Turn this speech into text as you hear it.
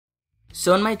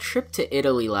So in my trip to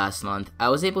Italy last month, I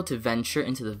was able to venture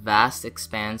into the vast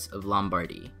expanse of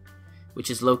Lombardy, which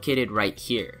is located right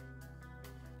here.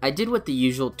 I did what the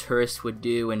usual tourist would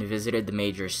do and visited the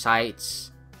major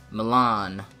sites,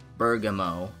 Milan,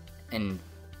 Bergamo, and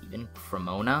even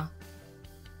Cremona.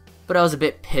 But I was a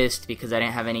bit pissed because I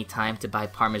didn't have any time to buy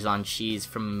Parmesan cheese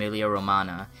from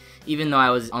Emilia-Romagna, even though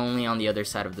I was only on the other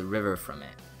side of the river from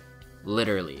it.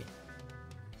 Literally.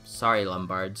 Sorry,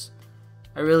 Lombards.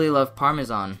 I really love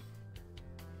Parmesan.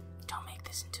 Don't make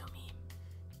this into a meme.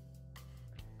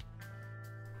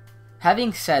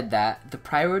 Having said that, the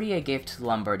priority I gave to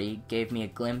Lombardy gave me a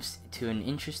glimpse to an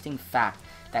interesting fact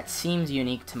that seems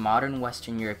unique to modern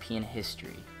Western European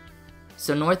history.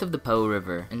 So north of the Po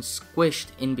River, and squished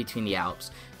in between the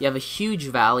Alps, you have a huge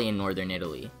valley in northern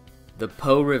Italy. The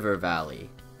Po River Valley.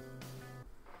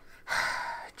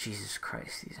 Jesus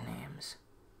Christ, these names.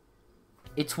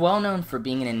 It's well known for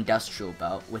being an industrial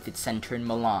belt with its center in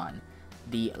Milan,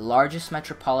 the largest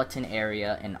metropolitan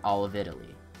area in all of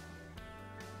Italy.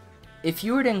 If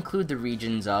you were to include the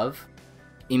regions of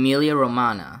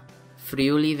Emilia-Romagna,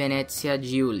 Friuli Venezia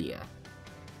Giulia,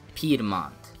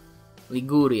 Piedmont,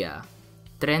 Liguria,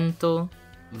 Trento,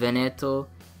 Veneto,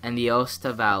 and the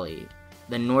Aosta Valley,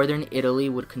 then northern Italy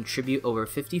would contribute over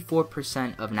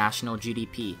 54% of national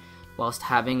GDP, whilst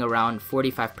having around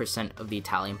 45% of the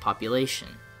Italian population.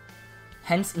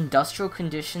 Hence, industrial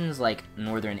conditions like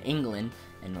northern England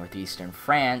and northeastern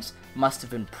France must have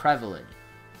been prevalent.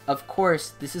 Of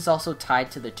course, this is also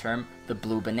tied to the term the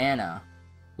Blue Banana,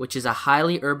 which is a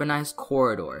highly urbanized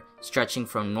corridor stretching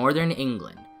from northern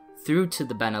England through to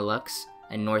the Benelux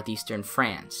and northeastern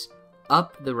France,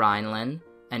 up the Rhineland,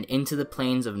 and into the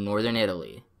plains of northern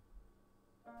Italy.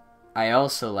 I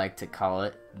also like to call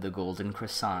it the Golden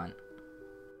Croissant.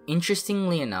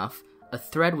 Interestingly enough, a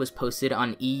thread was posted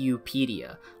on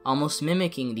EUpedia, almost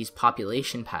mimicking these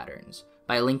population patterns,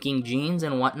 by linking genes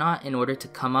and whatnot in order to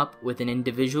come up with an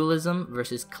individualism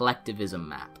versus collectivism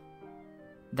map.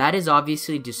 That is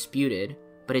obviously disputed,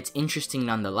 but it's interesting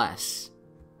nonetheless.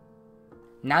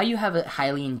 Now you have a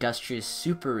highly industrious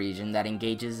super region that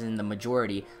engages in the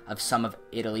majority of some of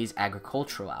Italy's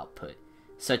agricultural output,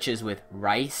 such as with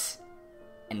rice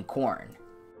and corn.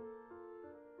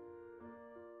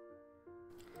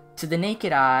 To the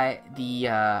naked eye, the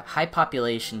high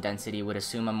population density would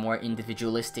assume a more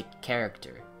individualistic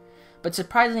character. But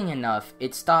surprising enough,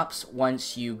 it stops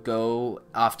once you go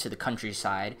off to the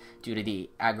countryside due to the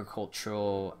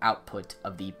agricultural output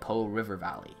of the Po River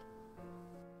Valley.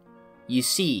 You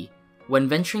see, when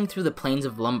venturing through the plains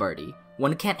of Lombardy,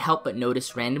 one can't help but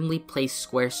notice randomly placed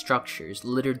square structures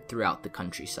littered throughout the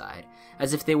countryside,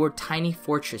 as if they were tiny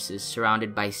fortresses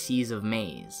surrounded by seas of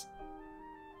maize.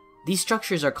 These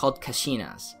structures are called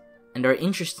cascinas, and are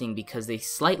interesting because they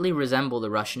slightly resemble the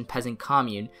Russian peasant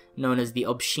commune known as the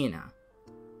Obshchina.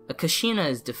 A cascina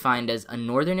is defined as a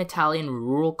northern Italian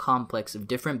rural complex of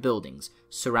different buildings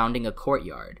surrounding a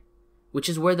courtyard, which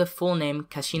is where the full name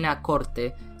Cascina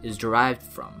corte is derived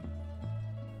from.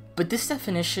 But this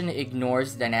definition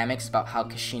ignores the dynamics about how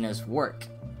cascinas work.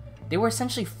 They were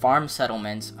essentially farm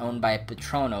settlements owned by a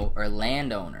patrono or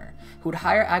landowner, who would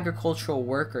hire agricultural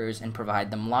workers and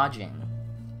provide them lodging.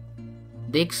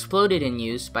 They exploded in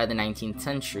use by the 19th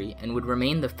century and would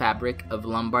remain the fabric of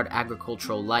Lombard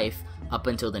agricultural life up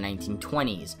until the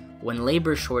 1920s, when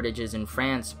labor shortages in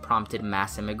France prompted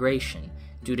mass immigration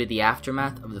due to the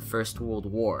aftermath of the First World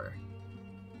War.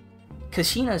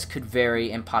 Cascinas could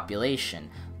vary in population,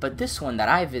 but this one that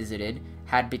I visited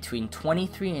had between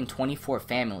 23 and 24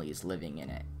 families living in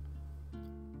it.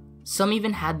 Some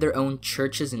even had their own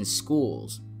churches and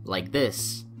schools, like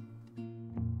this.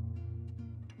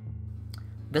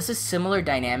 Thus a similar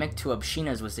dynamic to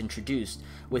Obshchina's was introduced,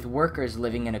 with workers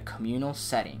living in a communal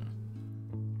setting.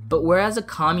 But whereas a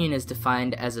commune is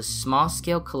defined as a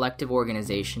small-scale collective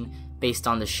organization based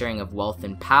on the sharing of wealth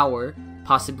and power,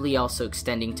 possibly also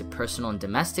extending to personal and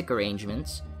domestic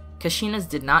arrangements, cascinas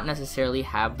did not necessarily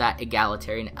have that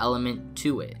egalitarian element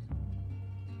to it.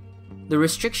 The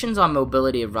restrictions on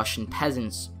mobility of Russian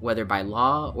peasants, whether by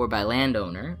law or by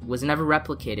landowner, was never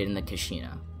replicated in the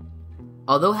cascina.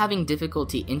 Although having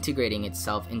difficulty integrating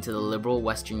itself into the liberal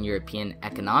Western European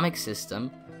economic system,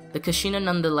 the cascina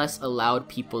nonetheless allowed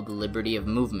people the liberty of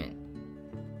movement.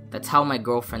 That's how my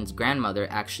girlfriend's grandmother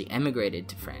actually emigrated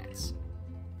to France.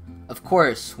 Of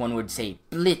course, one would say,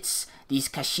 Blitz, these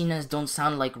cascinas don't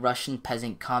sound like Russian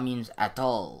peasant communes at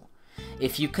all.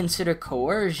 If you consider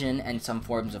coercion and some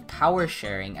forms of power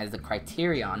sharing as the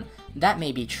criterion, that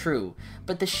may be true,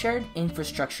 but the shared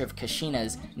infrastructure of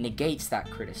cascinas negates that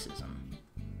criticism.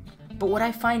 But what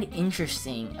I find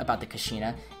interesting about the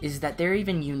cascina is that they're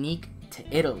even unique to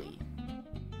Italy.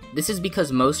 This is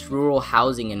because most rural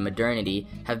housing in modernity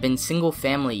have been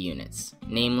single-family units,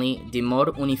 namely dimore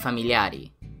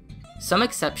unifamiliari. Some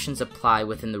exceptions apply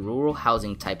within the rural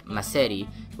housing type maseri,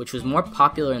 which was more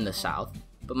popular in the south,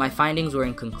 but my findings were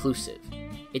inconclusive.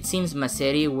 It seems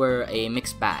maseri were a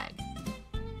mixed bag.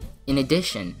 In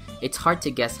addition, it's hard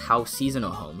to guess how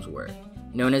seasonal homes were,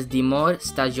 known as dimore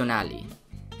stagionali.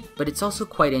 But it's also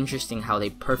quite interesting how they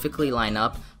perfectly line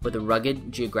up with the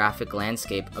rugged geographic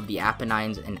landscape of the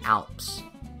Apennines and Alps.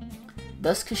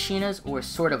 Thus, Cascinas were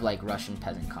sort of like Russian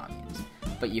peasant communes,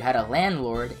 but you had a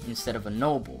landlord instead of a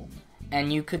noble,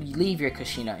 and you could leave your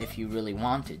Cascina if you really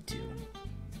wanted to.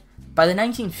 By the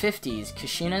 1950s,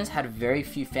 Cascinas had very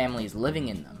few families living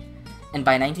in them, and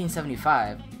by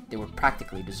 1975, they were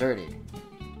practically deserted.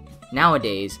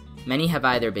 Nowadays, many have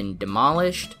either been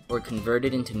demolished or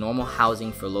converted into normal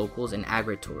housing for locals and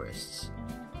agri-tourists.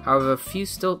 However, few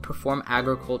still perform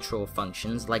agricultural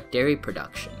functions like dairy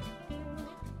production.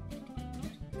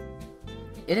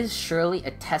 It is surely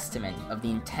a testament of the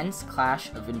intense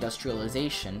clash of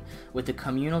industrialization with the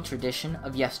communal tradition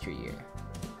of yesteryear.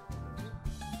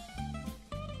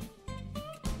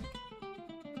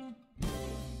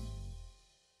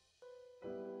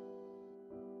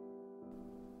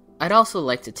 I'd also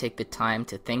like to take the time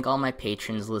to thank all my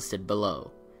patrons listed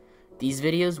below. These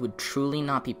videos would truly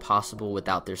not be possible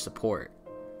without their support.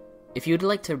 If you'd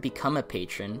like to become a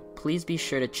patron, please be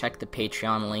sure to check the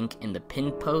Patreon link in the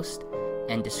pinned post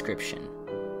and description.